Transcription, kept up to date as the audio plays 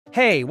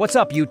Hey, what's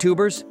up,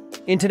 YouTubers?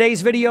 In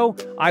today's video,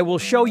 I will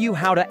show you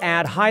how to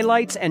add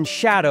highlights and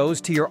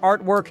shadows to your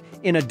artwork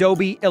in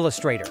Adobe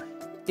Illustrator.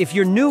 If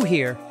you're new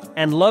here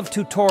and love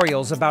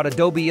tutorials about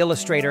Adobe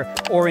Illustrator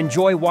or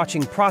enjoy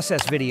watching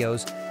process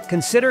videos,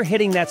 consider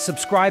hitting that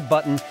subscribe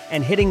button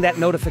and hitting that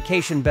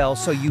notification bell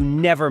so you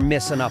never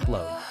miss an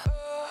upload.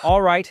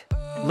 All right,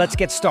 let's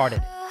get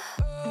started.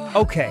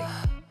 Okay,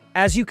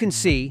 as you can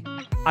see,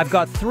 I've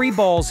got 3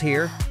 balls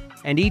here,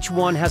 and each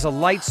one has a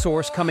light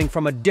source coming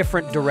from a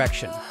different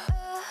direction.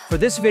 For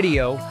this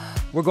video,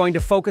 we're going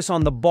to focus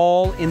on the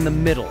ball in the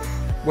middle,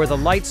 where the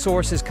light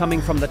source is coming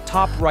from the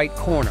top right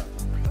corner.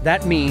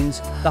 That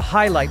means the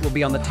highlight will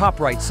be on the top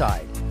right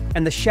side,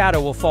 and the shadow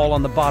will fall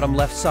on the bottom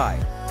left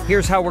side.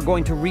 Here's how we're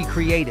going to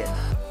recreate it.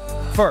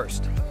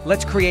 First,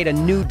 let's create a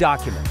new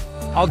document.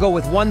 I'll go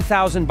with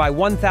 1000 by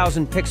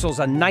 1000 pixels,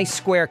 a nice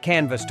square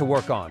canvas to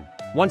work on.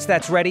 Once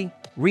that's ready,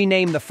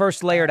 rename the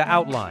first layer to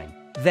Outline.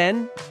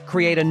 Then,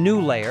 create a new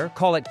layer,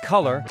 call it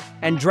Color,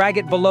 and drag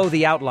it below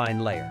the outline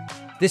layer.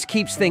 This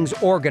keeps things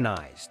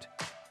organized.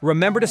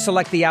 Remember to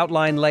select the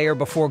outline layer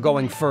before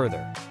going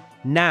further.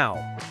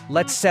 Now,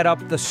 let's set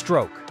up the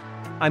stroke.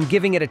 I'm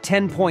giving it a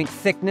 10-point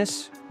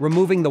thickness,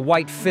 removing the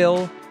white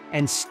fill,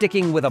 and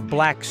sticking with a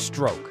black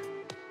stroke.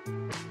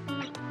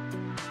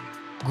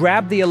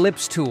 Grab the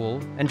ellipse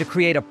tool, and to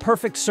create a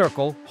perfect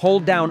circle,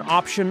 hold down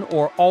Option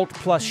or Alt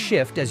plus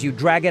Shift as you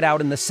drag it out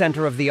in the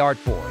center of the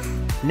artboard.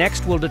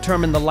 Next, we'll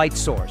determine the light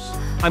source.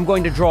 I'm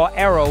going to draw an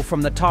arrow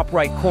from the top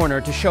right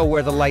corner to show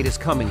where the light is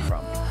coming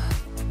from.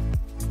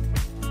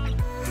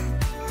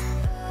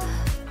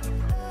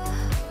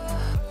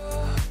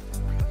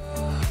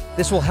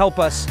 This will help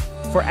us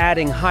for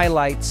adding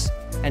highlights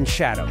and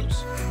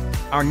shadows.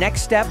 Our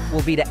next step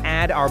will be to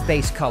add our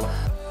base color.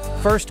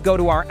 First, go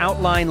to our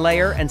outline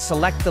layer and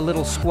select the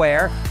little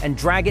square and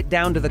drag it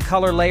down to the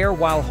color layer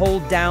while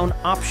hold down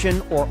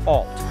Option or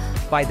Alt.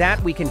 By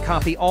that, we can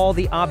copy all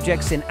the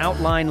objects in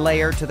outline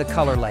layer to the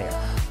color layer.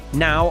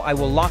 Now, I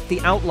will lock the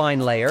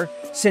outline layer,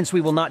 since we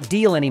will not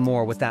deal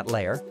anymore with that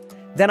layer.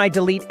 Then I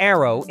delete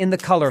arrow in the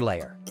color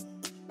layer.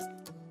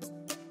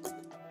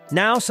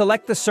 Now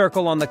select the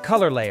circle on the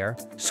color layer,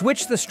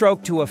 switch the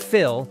stroke to a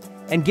fill,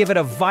 and give it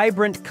a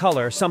vibrant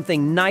color,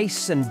 something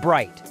nice and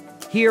bright.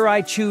 Here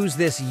I choose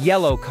this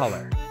yellow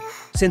color.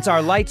 Since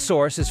our light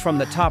source is from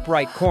the top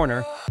right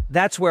corner,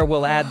 that's where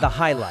we'll add the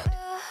highlight.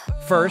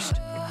 First,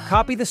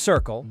 copy the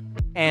circle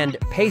and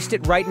paste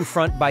it right in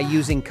front by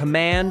using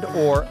Command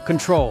or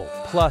Control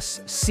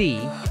plus C,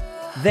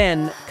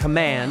 then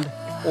Command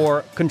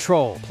or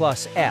Control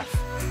plus F.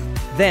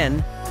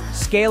 Then,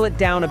 scale it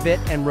down a bit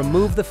and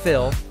remove the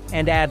fill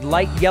and add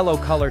light yellow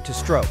color to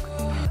stroke.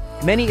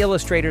 Many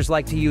illustrators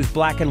like to use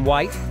black and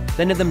white,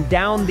 then them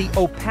down the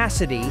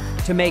opacity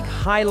to make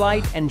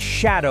highlight and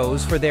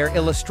shadows for their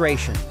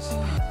illustrations.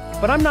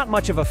 But I'm not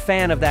much of a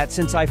fan of that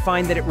since I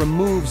find that it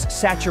removes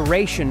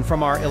saturation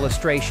from our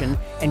illustration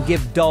and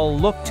gives dull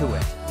look to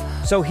it.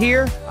 So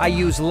here, I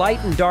use light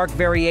and dark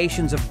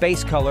variations of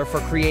base color for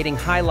creating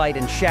highlight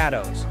and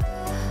shadows.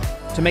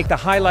 To make the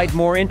highlight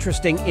more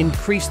interesting,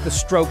 increase the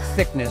stroke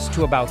thickness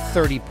to about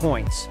 30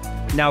 points.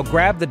 Now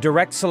grab the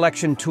Direct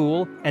Selection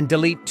tool and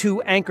delete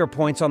 2 anchor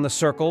points on the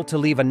circle to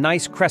leave a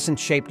nice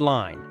crescent-shaped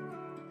line.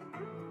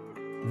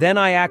 Then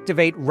I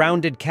activate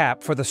Rounded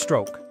Cap for the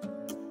stroke.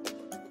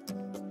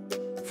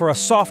 For a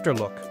softer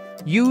look,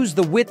 use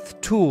the Width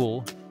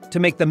tool to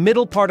make the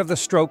middle part of the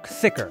stroke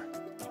thicker.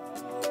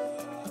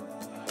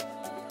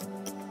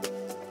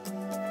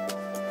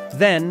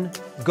 Then,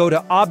 go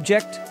to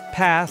Object,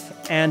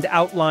 Path, and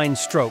Outline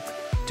Stroke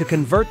to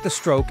convert the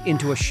stroke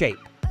into a shape.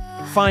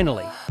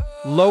 Finally,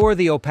 lower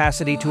the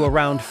opacity to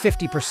around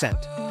 50%.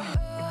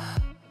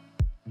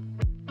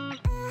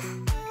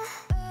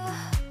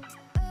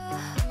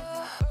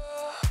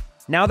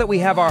 Now that we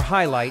have our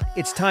highlight,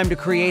 it's time to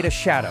create a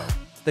shadow.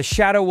 The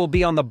shadow will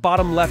be on the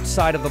bottom left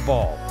side of the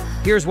ball.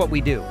 Here's what we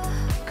do.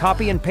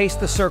 Copy and paste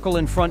the circle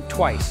in front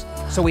twice,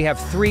 so we have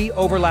 3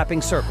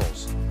 overlapping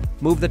circles.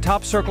 Move the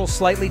top circle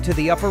slightly to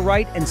the upper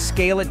right and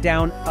scale it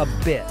down a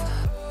bit.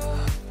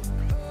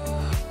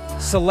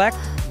 Select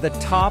the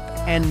top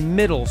and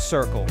middle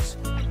circles.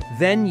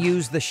 Then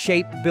use the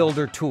Shape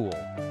Builder tool.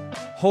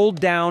 Hold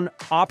down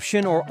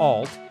Option or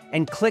Alt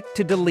and click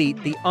to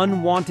delete the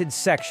unwanted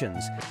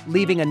sections,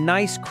 leaving a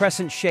nice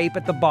crescent shape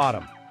at the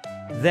bottom.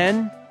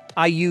 Then,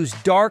 I use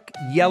dark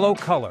yellow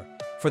color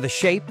for the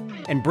shape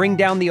and bring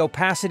down the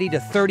opacity to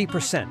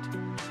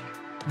 30%.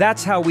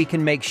 That's how we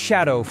can make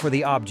shadow for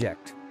the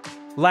object.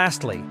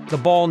 Lastly, the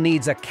ball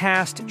needs a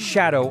cast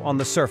shadow on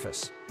the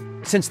surface.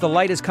 Since the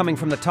light is coming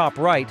from the top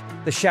right,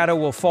 the shadow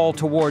will fall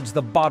towards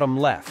the bottom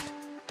left.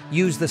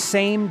 Use the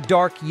same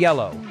dark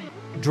yellow,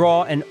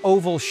 draw an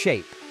oval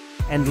shape,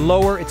 and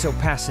lower its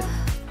opacity.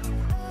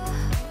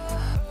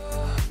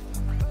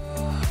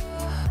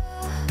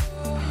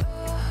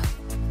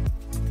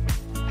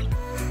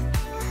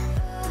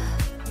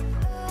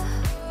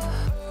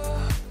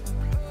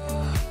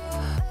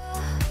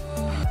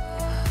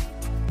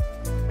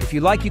 If you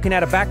like, you can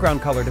add a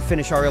background color to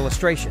finish our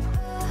illustration.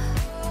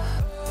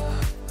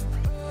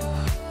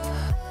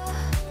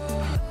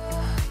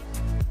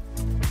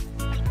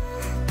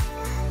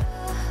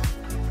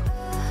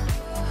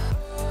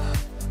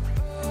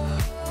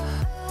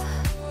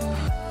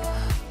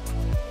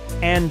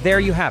 And there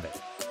you have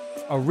it.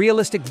 A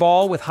realistic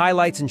ball with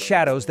highlights and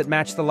shadows that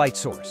match the light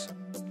source.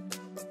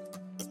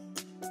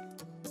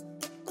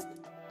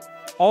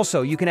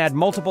 Also, you can add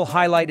multiple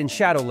highlight and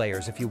shadow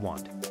layers if you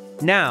want.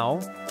 Now,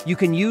 you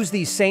can use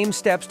these same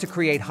steps to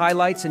create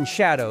highlights and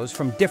shadows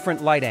from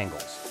different light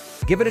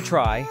angles. Give it a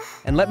try,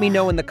 and let me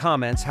know in the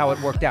comments how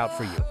it worked out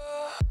for you.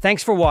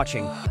 Thanks for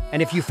watching,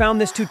 and if you found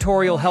this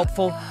tutorial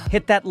helpful,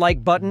 hit that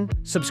like button,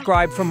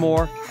 subscribe for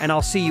more, and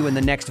I'll see you in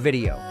the next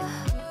video.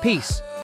 Peace.